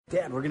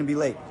Dad, we're going to be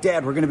late.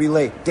 Dad, we're going to be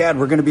late. Dad,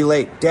 we're going to be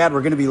late. Dad,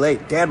 we're going to be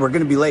late. Dad, we're going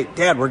to be late.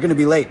 Dad, we're going to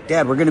be late.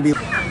 Dad, we're going to be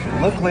late.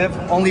 Look, Liv,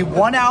 only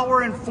 1 hour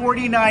and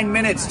 49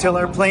 minutes till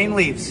our plane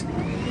leaves.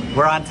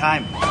 We're on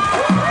time.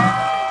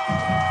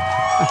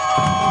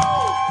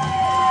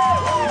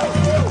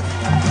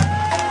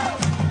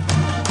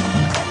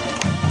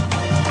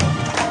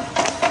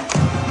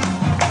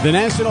 The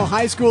National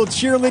High School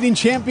Cheerleading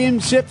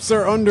Championships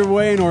are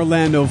underway in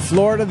Orlando,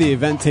 Florida. The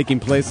event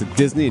taking place at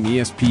Disney and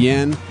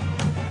ESPN.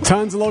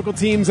 Tons of local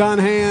teams on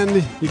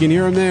hand. You can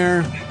hear them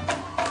there.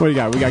 What do you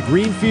got? We got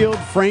Greenfield,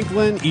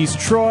 Franklin, East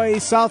Troy,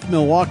 South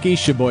Milwaukee,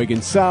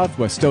 Sheboygan South,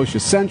 Westosha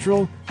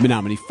Central,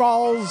 Menominee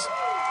Falls,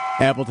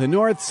 Appleton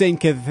North, St.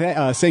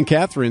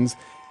 Catharines,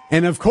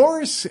 and, of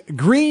course,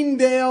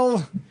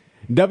 Greendale.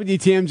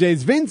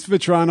 WTMJ's Vince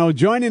Vitrano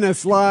joining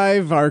us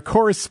live, our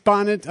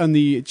correspondent on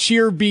the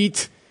cheer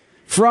beat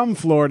from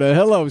Florida.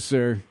 Hello,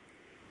 sir.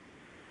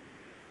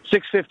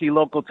 6:50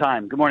 local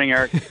time. Good morning,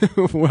 Eric.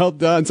 Well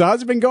done. So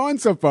how's it been going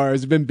so far?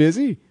 Has it been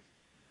busy?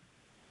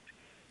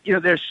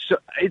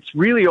 It's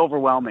really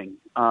overwhelming.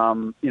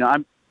 We're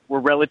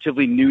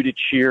relatively new to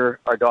cheer.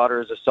 Our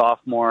daughter is a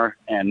sophomore,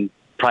 and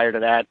prior to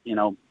that, I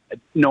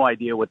had no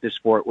idea what this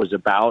sport was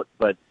about,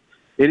 but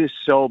it is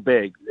so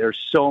big. There's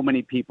so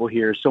many people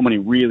here, so many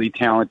really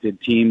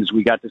talented teams.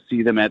 We got to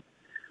see them at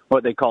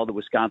what they call the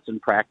Wisconsin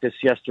practice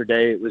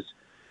yesterday. It was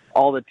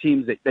all the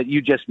teams that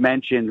you just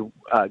mentioned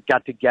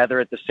got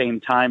together at the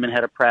same time and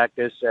had a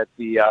practice at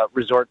the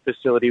resort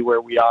facility where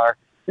we are.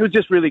 It was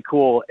just really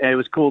cool, and it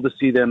was cool to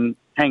see them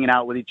hanging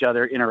out with each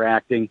other,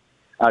 interacting.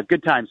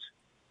 Good times.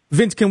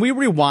 Vince, can we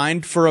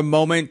rewind for a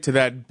moment to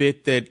that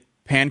bit that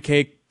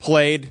Pancake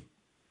played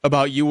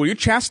about you? Were you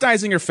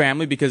chastising your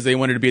family because they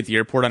wanted to be at the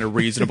airport on a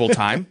reasonable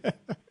time?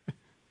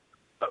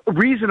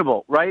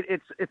 Reasonable, right?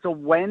 It's a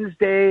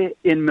Wednesday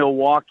in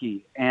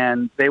Milwaukee,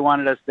 and they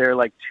wanted us there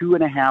like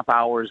 2.5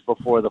 hours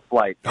before the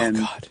flight. And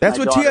God. That's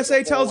what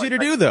TSA tells you to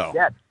do, though.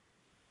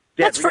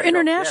 That's for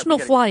international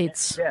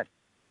flights.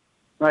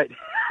 Right.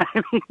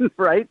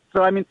 Right?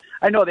 So,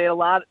 I know they had a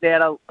lot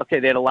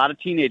of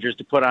teenagers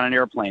to put on an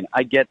airplane.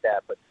 I get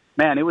that, but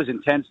man, it was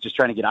intense just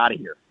trying to get out of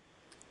here.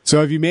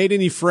 So have you made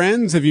any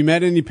friends? Have you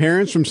met any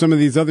parents from some of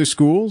these other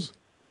schools?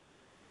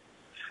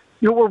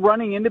 We're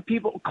running into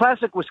people.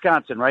 Classic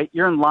Wisconsin, right?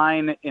 You're in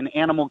line in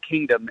Animal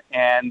Kingdom,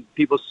 and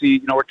people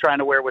see, we're trying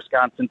to wear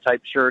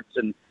Wisconsin-type shirts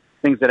and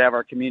things that have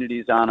our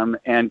communities on them.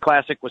 And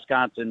classic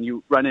Wisconsin,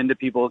 you run into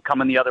people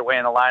coming the other way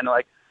in the line,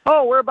 like,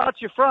 oh,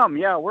 whereabouts you from?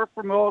 Yeah, we're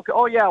from Milwaukee.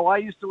 Oh, yeah, well, I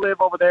used to live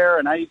over there.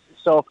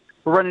 So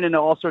we're running into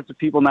all sorts of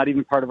people, not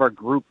even part of our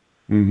group.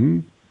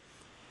 Mm-hmm.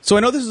 So I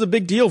know this is a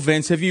big deal,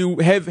 Vince. Have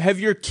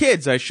your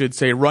kids, I should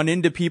say, run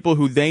into people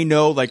who they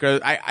know? Like,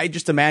 I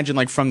just imagine,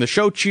 like, from the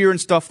show cheer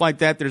and stuff like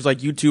that, there's, like,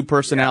 YouTube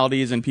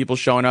personalities and people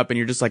showing up, and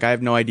you're just like, I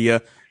have no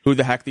idea who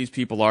the heck these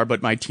people are,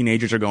 but my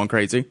teenagers are going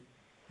crazy.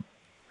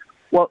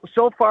 Well,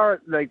 so far,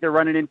 like, they're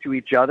running into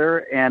each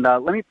other, and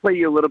let me play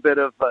you a little bit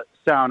of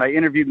sound. I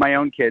interviewed my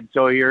own kid,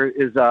 so here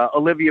is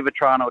Olivia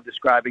Vitrano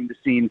describing the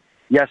scene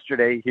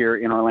yesterday here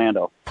in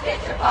Orlando.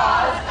 Get your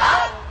paws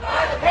up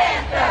for the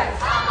Panthers!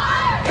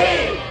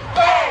 P-A-W-S!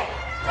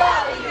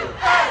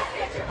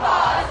 Get your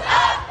paws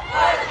up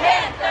for the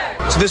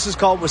Panthers! So this is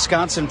called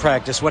Wisconsin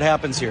practice. What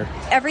happens here?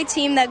 Every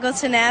team that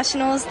goes to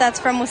nationals that's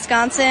from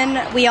Wisconsin,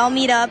 we all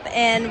meet up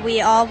and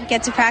we all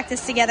get to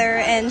practice together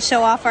and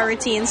show off our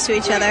routines to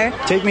each other.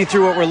 Take me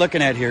through what we're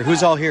looking at here.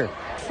 Who's all here?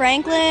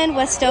 Franklin,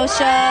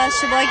 Westosha,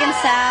 Sheboygan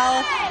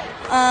South,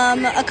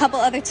 a couple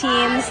other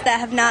teams that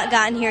have not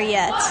gotten here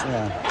yet.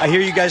 Yeah. I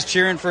hear you guys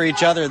cheering for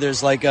each other.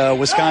 There's like a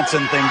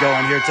Wisconsin thing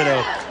going here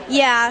today.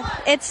 Yeah,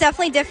 it's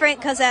definitely different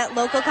because at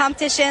local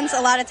competitions,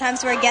 a lot of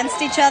times we're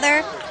against each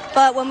other.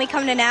 But when we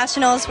come to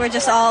nationals, we're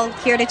just all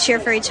here to cheer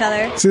for each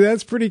other. See,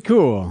 that's pretty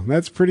cool.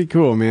 That's pretty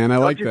cool, man. I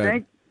like that.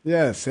 Think?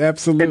 Yes,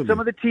 absolutely. And some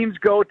of the teams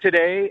go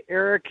today,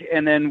 Eric,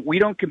 and then we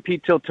don't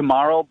compete till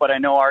tomorrow, but I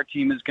know our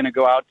team is going to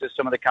go out to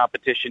some of the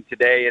competition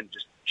today and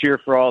just cheer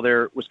for all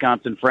their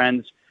Wisconsin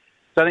friends.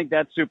 So I think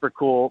that's super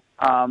cool.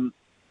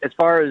 As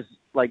far as,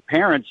 like,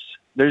 parents,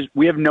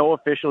 we have no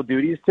official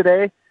duties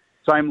today.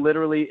 So I'm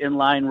literally in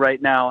line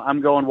right now.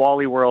 I'm going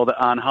Wally World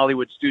on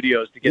Hollywood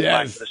Studios to get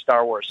back to the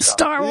Star Wars stuff.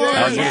 Star Wars.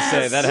 I was going to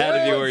say, that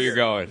had to be where you're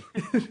going.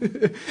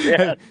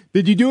 Yeah.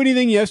 Did you do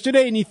anything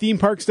yesterday? Any theme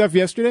park stuff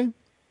yesterday?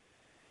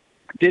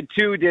 Did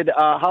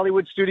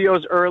Hollywood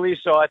Studios early,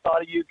 so I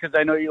thought of you because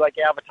I know you like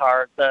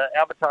Avatar. The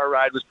Avatar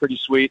ride was pretty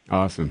sweet.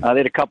 Awesome. They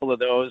had a couple of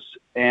those,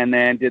 and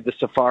then did the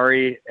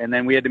safari, and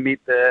then we had to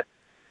meet the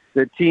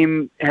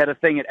team had a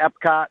thing at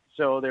Epcot,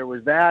 so there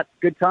was that.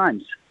 Good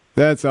times.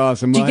 That's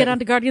awesome. Did you get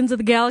onto Guardians of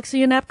the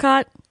Galaxy in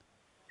Epcot?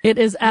 It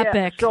is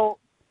epic. Yeah, so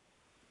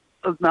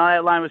no,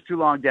 that line was too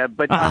long, Deb.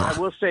 But I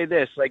will say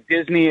this: like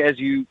Disney, as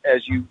you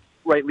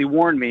rightly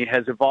warned me,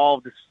 has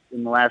evolved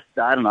in the last.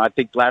 I don't know. I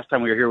think last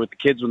time we were here with the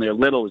kids when they were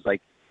little was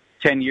like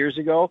 10 years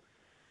ago.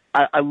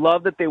 I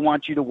love that they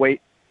want you to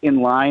wait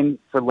in line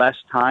for less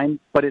time,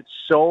 but it's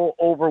so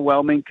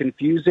overwhelming,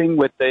 confusing.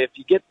 If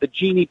you get the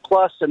Genie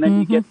Plus and then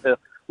you get the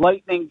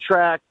Lightning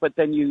track, but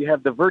then you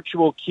have the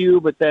virtual queue,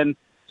 but then.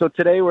 So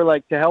today we're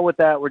like, to hell with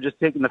that. We're just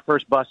taking the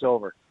first bus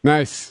over.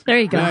 Nice. There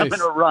you go. Nice. I'm going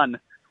to run.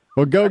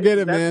 Well, go get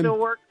it, Does that man. still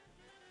work?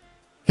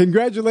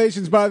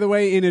 Congratulations, by the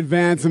way, in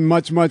advance, and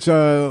much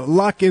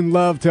luck and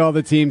love to all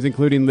the teams,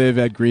 including Liv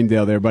at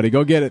Greendale there, buddy.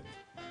 Go get it.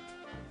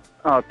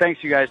 Oh,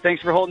 thanks, you guys.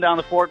 Thanks for holding down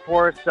the fort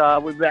for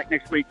us. We'll be back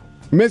next week.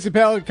 Missy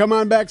Pell, come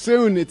on back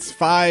soon. It's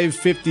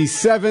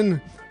 5:57.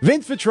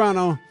 Vince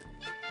Vitrano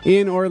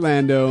in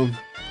Orlando.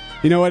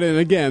 You know what? And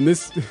again,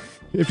 this,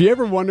 if you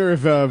ever wonder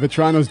if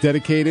Vitrano's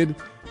dedicated,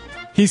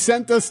 he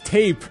sent us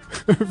tape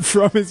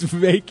from his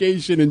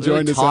vacation and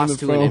joined us on the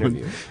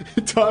phone.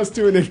 Tossed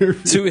to an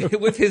interview.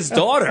 With his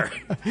daughter.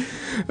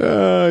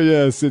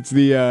 Yes, it's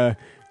the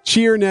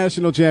Cheer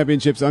National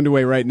Championships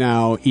underway right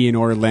now in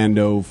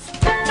Orlando.